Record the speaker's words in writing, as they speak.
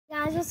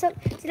guys, what's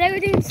up? Today we're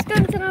doing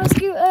stunts on our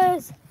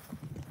scooters.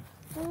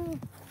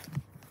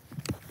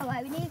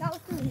 Alright, we need to go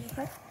through this.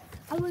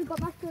 I've already got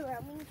my scooter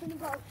out. We need to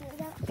go through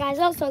that. Guys,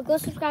 also go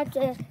subscribe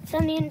to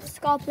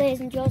Sunny_Plays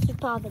and Joseph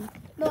Parvin.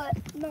 No,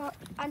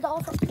 and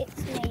also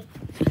it's me.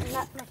 And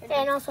that's my friend.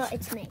 And also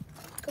it's me.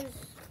 Because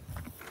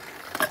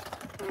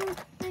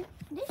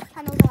this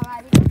channel's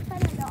alright. We don't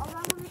spend a lot of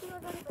our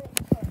videos on it, but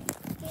it's good.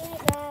 Yeah,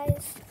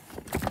 guys.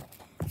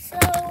 So,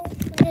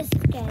 this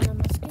is getting on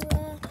my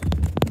scooter.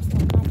 It's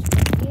not much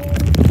for you.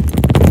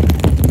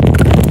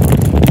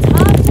 It's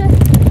hard to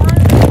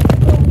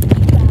go with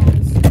you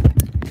guys.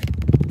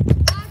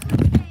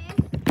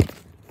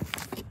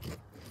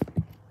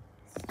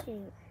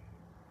 Shoot.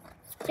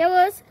 Show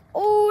us.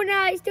 Oh,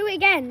 nice. Do it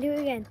again. Do it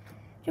again.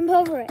 Jump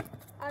over it.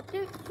 I'll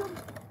do some.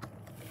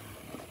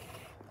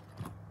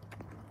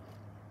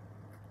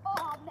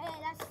 Oh man,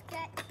 that's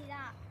sketchy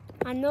that.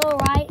 I know,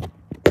 right?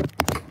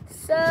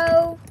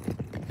 So,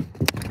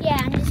 yeah,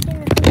 I'm just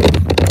gonna.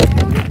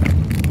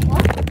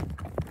 What?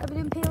 Are we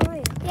doing POV?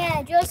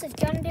 Yeah, Joseph,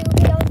 do you want to do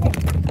POV?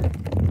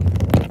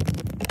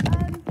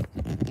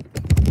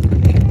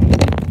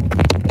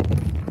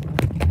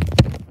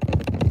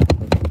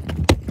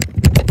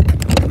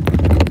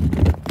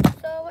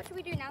 So what should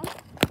we do now?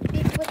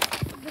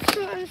 Let's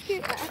do it on the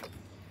scooter.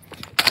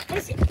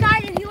 Guys,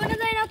 if you want to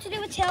learn how to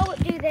do a tail whip,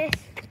 do this.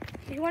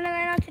 If you want to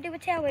learn how to do a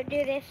tail whip,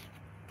 do this.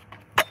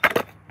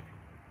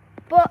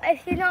 But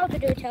if you know how to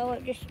do a tail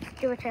whip, just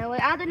do a tail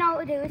whip. I don't know how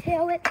to do a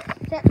tail whip, so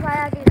that's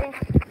why I do this.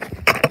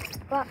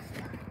 But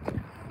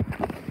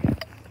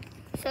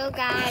so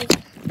guys,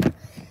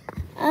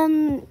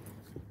 I'm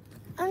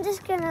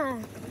just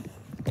gonna.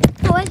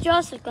 Oh, where's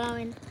Joseph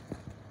going?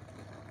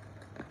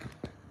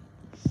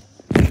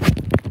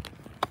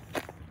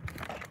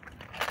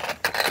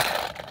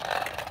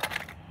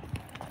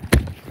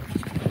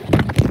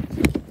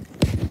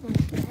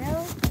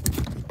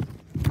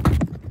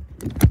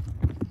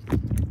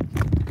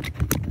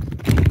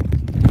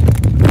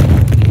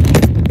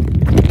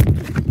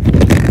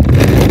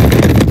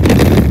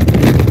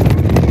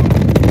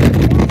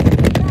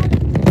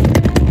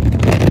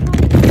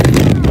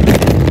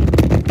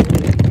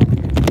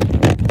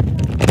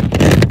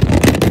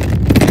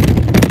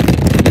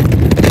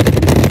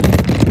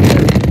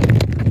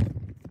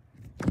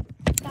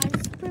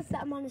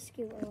 I'm on a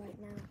scooter right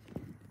now.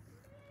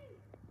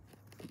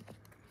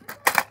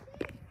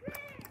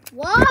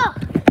 Whoa!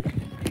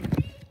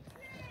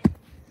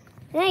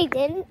 No, you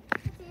didn't.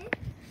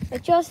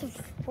 But Joseph,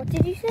 what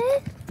did you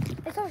say?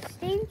 It's on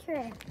steam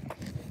train.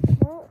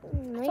 Well,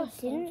 no, you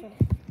didn't.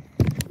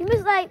 You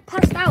was like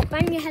passed out,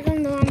 bang your head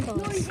on the No,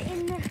 lamppost. he's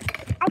in the...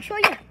 I'll show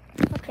you.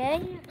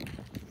 Okay.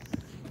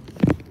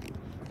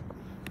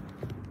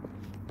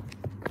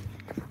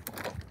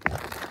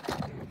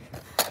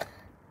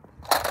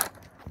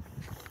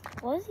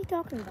 What is he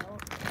talking about?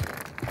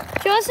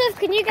 Joseph,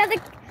 can you get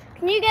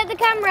the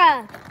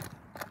camera?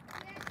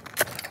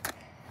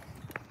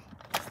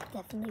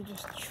 Definitely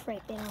just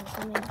tripping on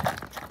something.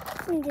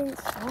 He didn't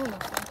saw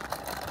nothing.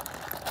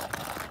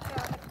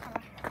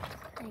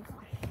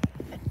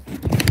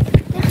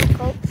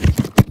 Difficult.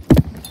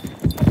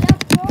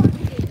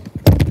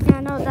 Yeah, I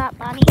know that,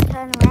 but I need to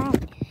turn around.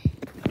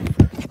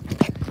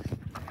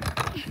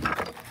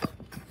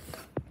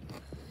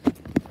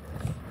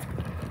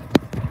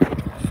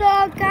 So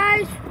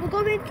guys, we're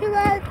going to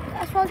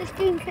I saw the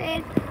steam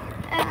train.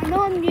 I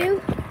know I'm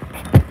new,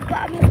 but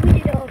I'm not with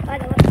it all, by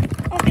the way.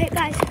 Okay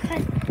guys, you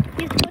have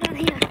to go down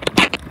here. You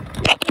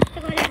have to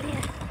go down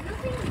here.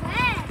 Nothing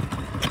where?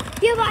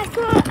 Yeah, but I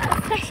saw a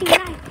flashing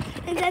light,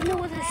 and then there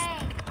was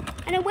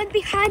and I went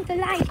behind the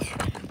light,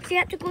 so you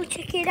had to go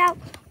check it out.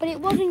 But it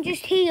wasn't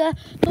just here,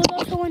 there was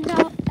also one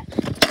down.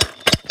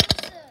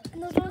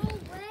 And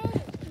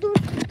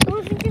there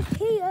wasn't just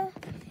here,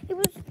 it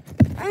was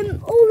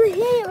over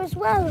here as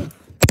well.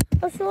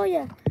 I'll show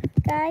you,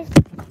 guys.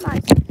 Come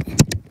on.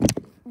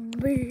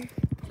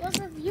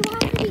 Joseph, you have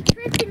to be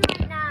tripping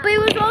right now. But it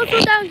was also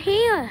down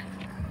here.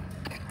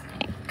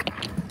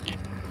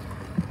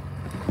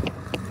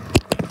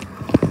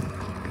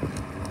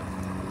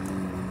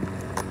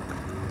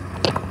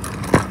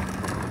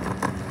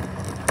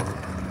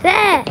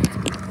 There.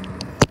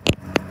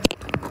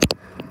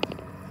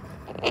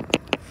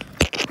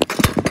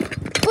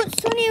 But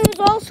Sunny was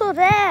also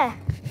there.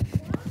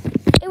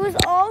 It was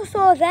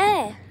also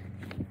there.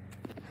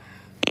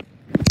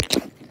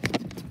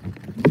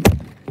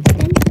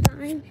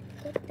 Fine.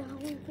 Sit down.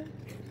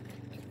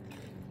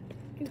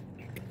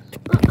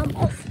 I'm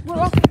off. We're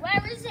off.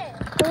 Where is it?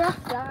 We're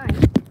offline.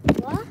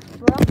 What?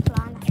 We're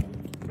offline, I think.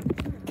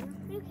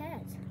 Who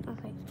cares?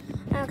 Okay.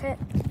 Okay.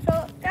 So,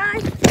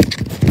 guys,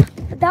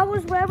 that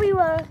was where we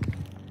were.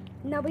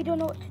 Now we don't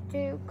know what to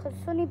do because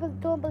Sunny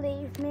don't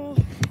believe me,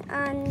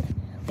 and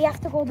we have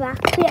to go back.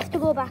 We have to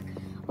go back.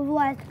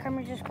 Otherwise, the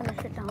camera's just gonna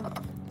shut down.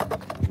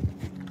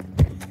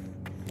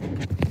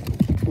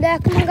 There,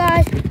 come on,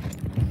 guys.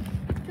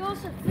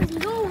 Joseph, there's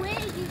no way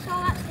you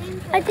saw that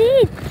thing. I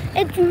did.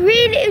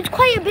 It was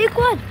quite a big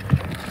one.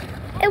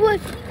 It was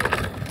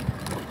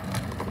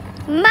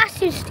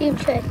massive steam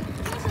train.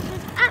 Joseph,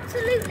 there's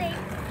Absolutely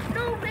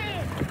no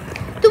way.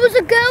 There was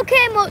a girl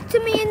came up to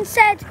me and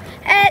said,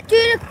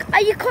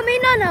 are you coming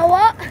on or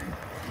what?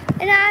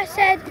 And I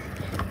said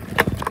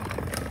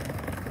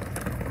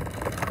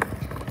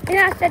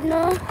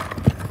no.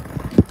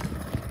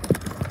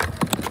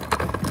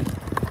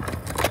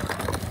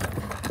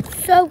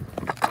 So,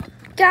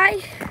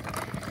 guys,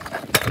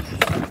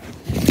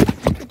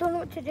 I don't know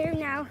what to do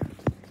now.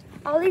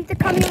 I'll leave the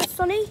camera on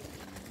Sunny,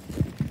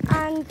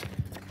 and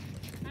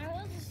I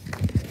will just...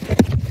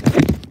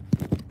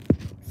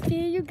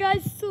 see you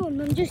guys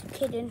soon. I'm just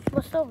kidding.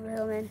 We're still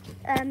filming.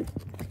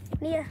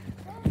 Nia,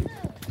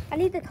 I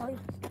need the toy.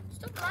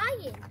 Stop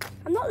lying.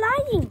 I'm not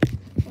lying.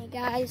 Hey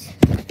guys.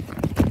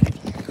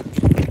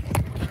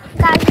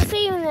 Guys,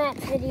 see you in the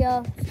next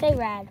video. Stay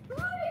rad.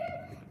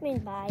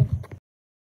 Bye.